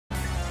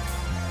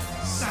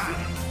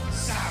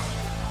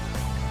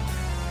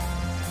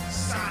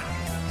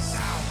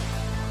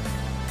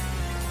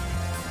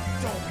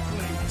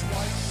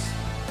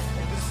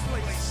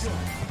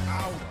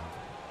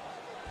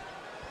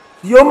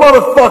You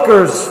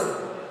motherfuckers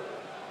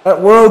at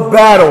World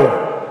Battle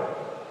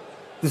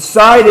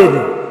decided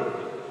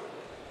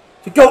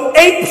to go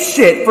ape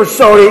shit for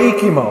Sota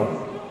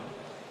Ikimo,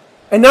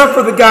 and not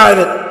for the guy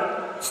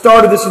that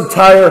started this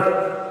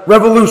entire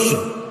revolution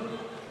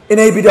in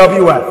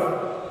ABWF.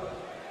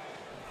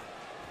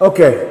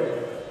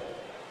 Okay,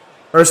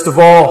 first of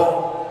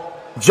all,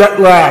 jet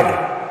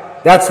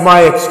lag. That's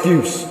my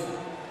excuse.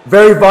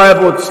 Very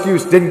viable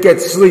excuse. Didn't get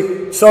sleep.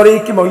 Sota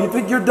Ikimo, you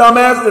think your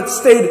dumbass that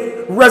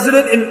stayed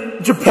resident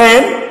in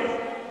Japan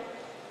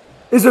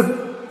is a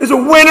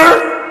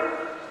winner?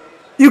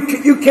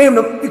 You came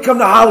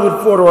to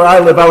Hollywood, Florida, where I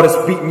live. I would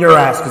have beaten your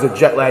ass because of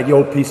jet lag, you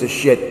old piece of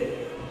shit.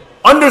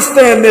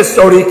 Understand this,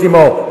 Sota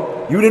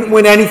Ikimo. You didn't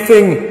win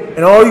anything,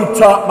 and all you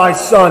taught my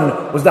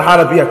son was how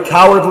to be a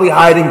cowardly,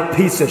 hiding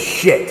piece of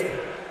shit.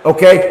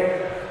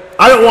 Okay?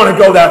 I don't want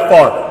to go that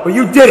far, but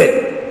you did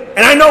it.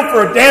 And I know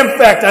for a damn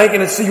fact I ain't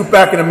going to see you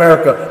back in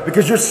America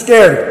because you're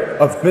scared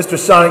of Mr.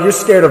 Sonic. You're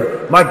scared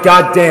of my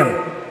goddamn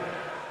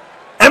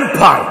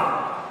empire.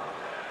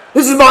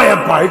 This is my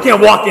empire. You can't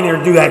walk in here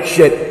and do that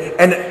shit.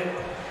 And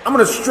I'm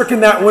going to stricken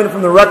that win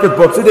from the record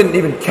books. It didn't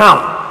even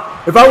count.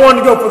 If I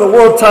wanted to go for the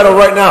world title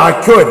right now, I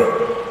could.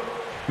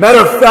 Matter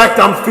of fact,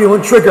 I'm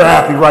feeling trigger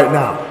happy right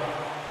now.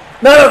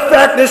 Matter of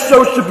fact, this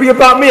show should be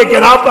about me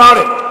again. How about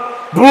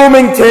it?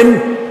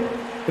 Bloomington.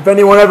 If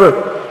anyone ever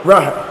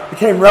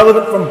became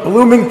relevant from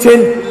Bloomington,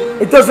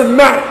 it doesn't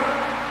matter.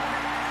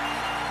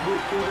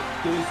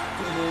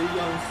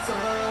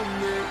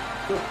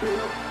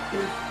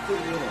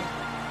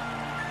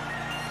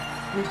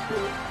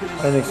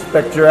 I didn't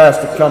expect your ass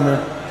to come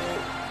here.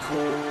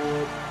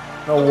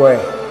 No way.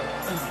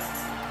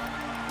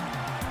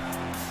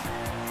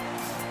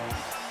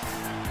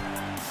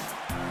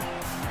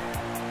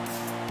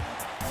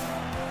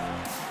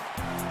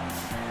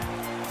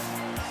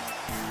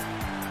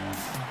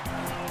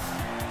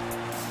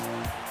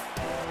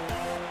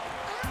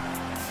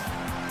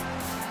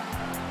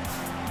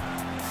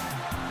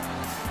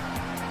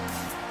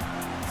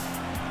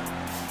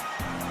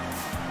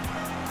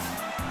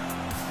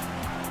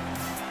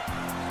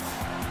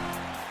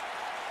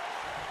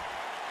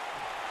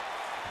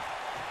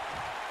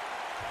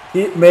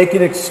 Keep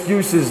making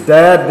excuses,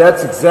 Dad.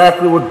 That's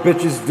exactly what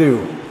bitches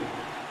do.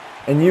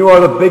 And you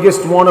are the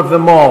biggest one of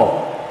them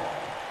all.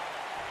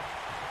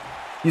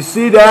 You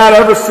see, Dad,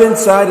 ever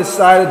since I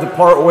decided to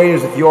part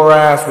ways with your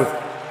ass, with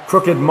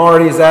crooked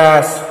Marty's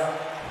ass,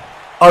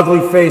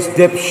 ugly-faced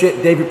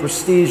dipshit Davie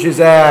Prestige's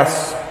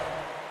ass,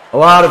 a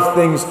lot of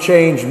things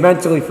changed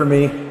mentally for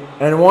me.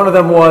 And one of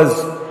them was,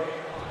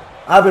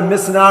 I've been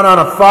missing out on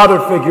a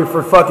father figure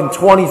for fucking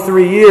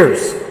 23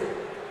 years.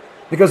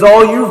 Because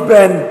all you've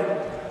been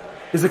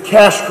is a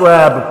cash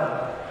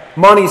grab,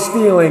 money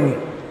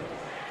stealing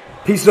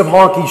piece of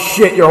honky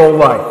shit your whole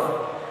life.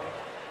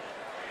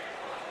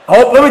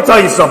 Oh, let me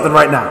tell you something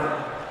right now.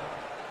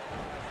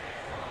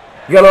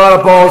 You got a lot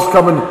of balls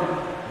coming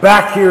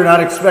back here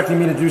not expecting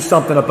me to do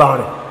something about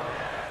it.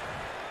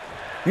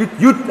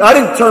 I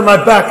didn't turn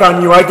my back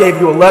on you. I gave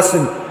you a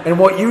lesson, and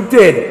what you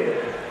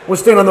did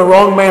was stand on the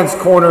wrong man's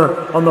corner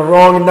on the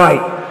wrong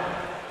night.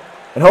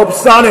 And Hope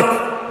Sonic,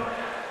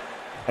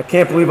 I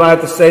can't believe I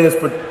have to say this,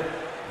 but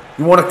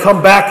you want to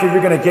come back here,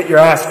 you're going to get your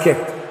ass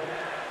kicked.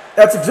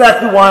 That's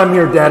exactly why I'm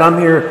here, Dad. I'm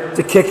here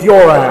to kick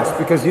your ass.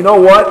 Because you know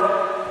what?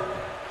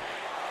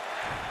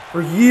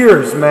 For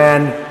years,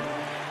 man,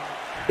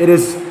 it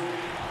has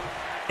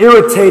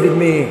irritated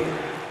me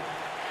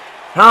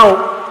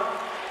how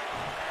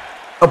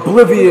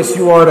oblivious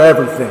you are to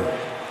everything.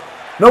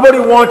 Nobody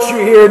wants you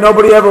here.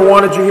 Nobody ever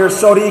wanted you here.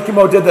 Sota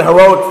Ikimo did the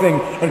heroic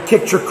thing and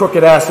kicked your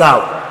crooked ass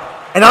out.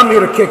 And I'm here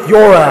to kick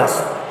your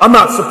ass. I'm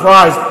not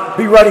surprised.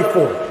 Be ready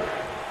for it.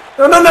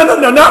 No,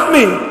 not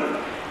me.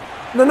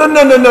 No.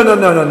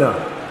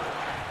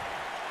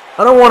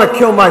 I don't want to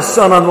kill my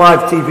son on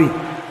live TV.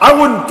 I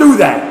wouldn't do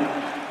that.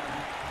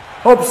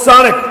 Hope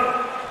Sonic,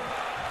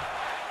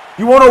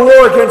 you want a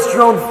war against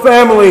your own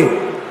family.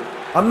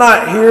 I'm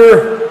not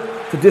here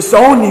to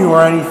disown you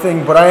or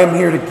anything, but I am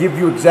here to give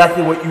you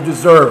exactly what you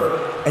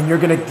deserve. And you're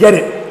going to get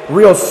it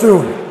real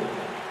soon.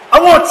 I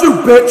want you,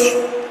 bitch.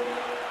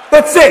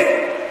 That's it.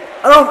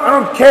 I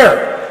don't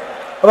care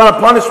about a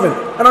punishment.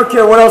 I don't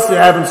care what else you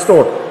have in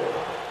store.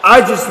 I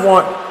just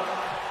want,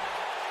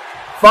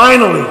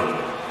 finally,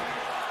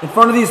 in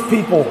front of these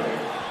people,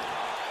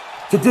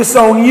 to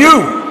disown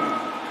you.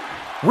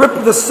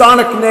 Rip the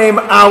Sonic name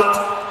out,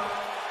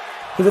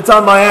 because it's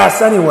on my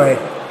ass anyway,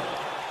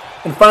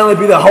 and finally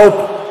be the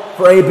hope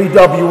for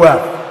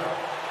ABWF.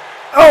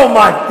 Oh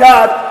my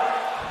God.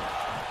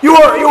 You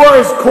are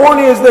as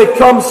corny as they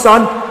come,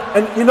 son.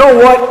 And you know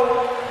what?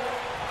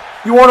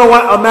 You want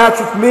a match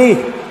with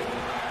me?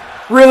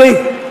 Really?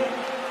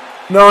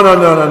 No.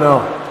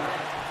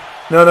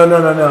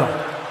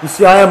 You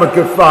see, I am a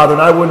good father,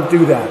 and I wouldn't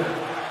do that.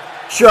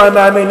 Sure,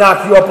 I may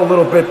knock you up a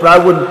little bit, but I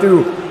wouldn't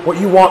do what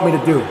you want me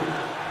to do.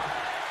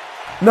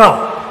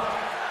 No,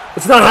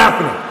 it's not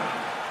happening.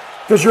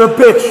 Because you're a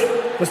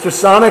bitch, Mr.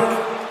 Sonic.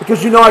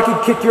 Because you know I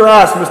can kick your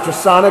ass, Mr.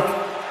 Sonic.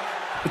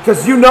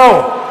 Because you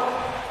know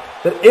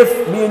that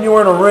if me and you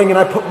are in a ring and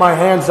I put my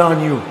hands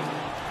on you,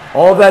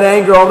 all that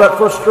anger, all that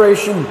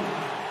frustration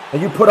that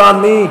you put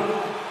on me,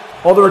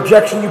 all the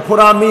rejection you put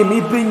on me,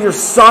 me being your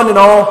son and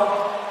all,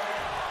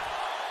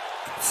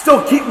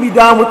 still keep me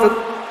down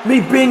with me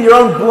being your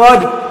own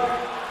blood.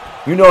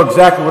 You know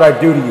exactly what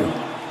I'd do to you.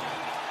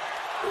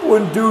 You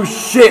wouldn't do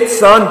shit,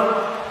 son.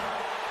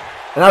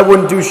 And I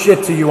wouldn't do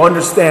shit to you,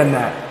 understand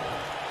that.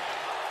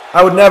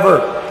 I would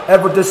never,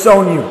 ever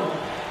disown you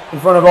in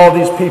front of all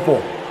these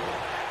people.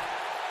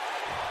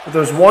 But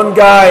there's one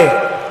guy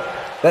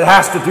that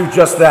has to do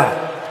just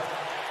that.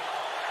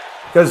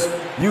 Because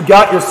you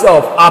got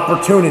yourself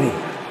opportunity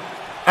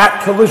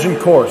at Collision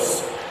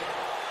Course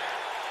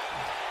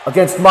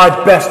against my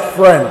best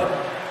friend.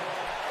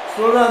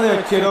 Slow down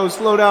there, kiddo.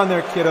 Slow down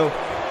there, kiddo.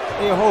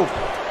 Hey, Hope.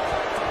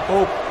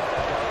 Hope.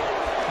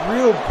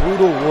 Real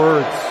brutal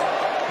words.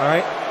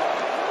 Alright?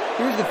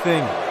 Here's the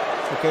thing,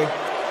 okay?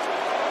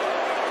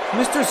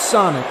 Mr.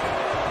 Sonic,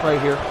 right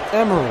here,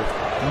 Emerald,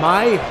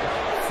 my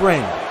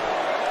friend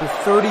for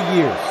 30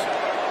 years,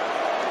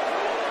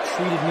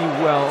 treated me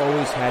well,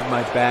 always had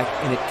my back,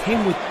 and it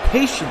came with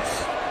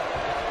patience.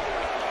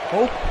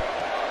 Hope?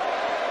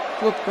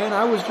 Look, man,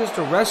 I was just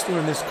a wrestler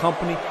in this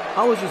company.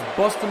 I was just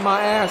busting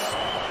my ass,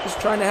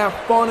 just trying to have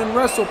fun and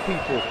wrestle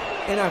people.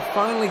 And I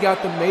finally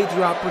got the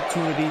major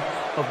opportunity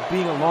of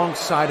being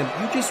alongside him.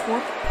 You just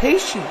weren't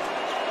patient.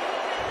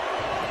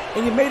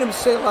 And you made him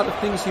say a lot of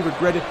things he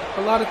regretted,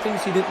 a lot of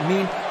things he didn't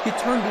mean. You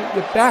turned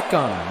your back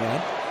on him,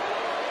 man.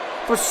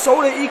 For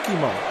Soda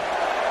Ikimo,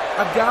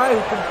 a guy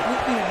who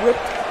completely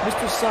ripped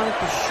Mr. Sonic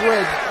to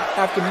shreds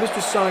after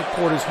Mr. Sonic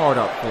poured his heart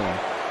out for him.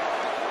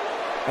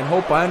 And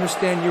Hope, I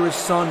understand you're his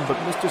son, but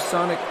Mr.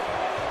 Sonic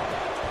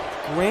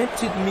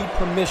granted me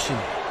permission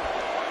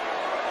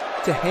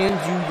to hand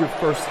you your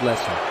first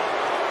lesson.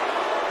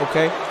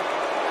 Okay?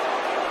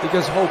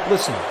 Because Hope,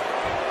 listen,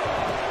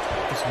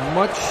 as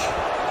much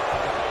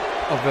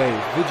of a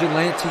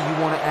vigilante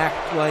you want to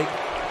act like,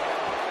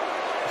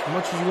 as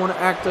much as you want to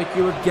act like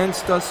you're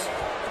against us,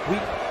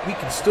 we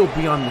can still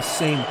be on the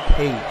same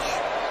page.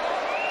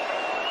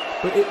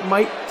 But it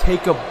might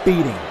take a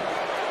beating.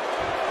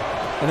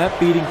 And that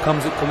beating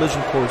comes at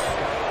Collision Course,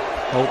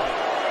 Hope.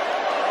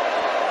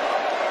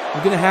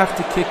 I'm gonna have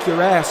to kick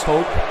your ass,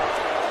 Hope.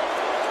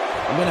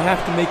 I'm gonna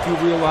have to make you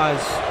realize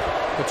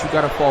that you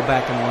gotta fall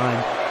back in line.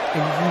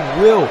 And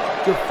you will.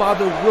 Your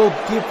father will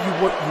give you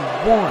what you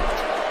want.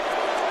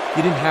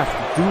 You didn't have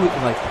to do it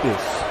like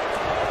this.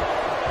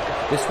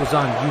 This was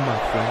on you, my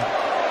friend.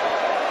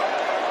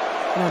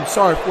 And I'm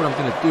sorry for what I'm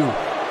gonna do.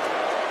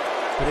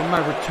 But in my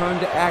return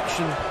to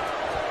action,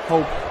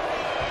 Hope,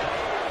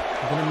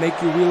 I'm gonna make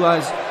you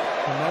realize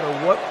no matter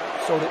what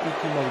Soda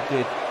Ikimo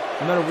did,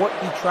 no matter what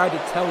he tried to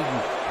tell you,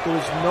 there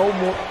is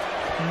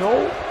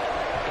no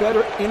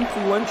better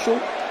influential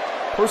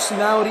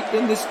personality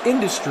in this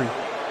industry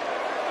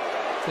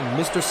than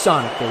Mr.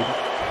 Sonic, baby.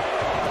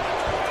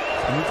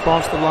 And you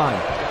crossed the line.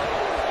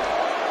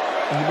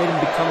 And you made him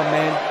become a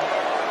man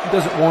he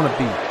doesn't want to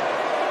be.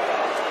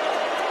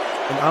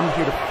 And I'm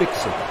here to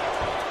fix it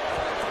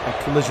at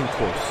Collision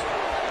Course.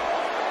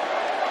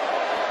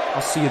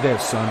 I'll see you there,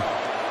 son.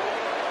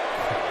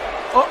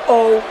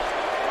 Uh-oh.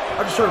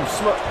 I just heard him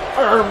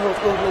I heard him a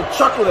little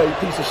chuckle there, you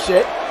piece of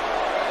shit.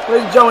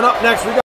 Ladies and gentlemen, up next, we got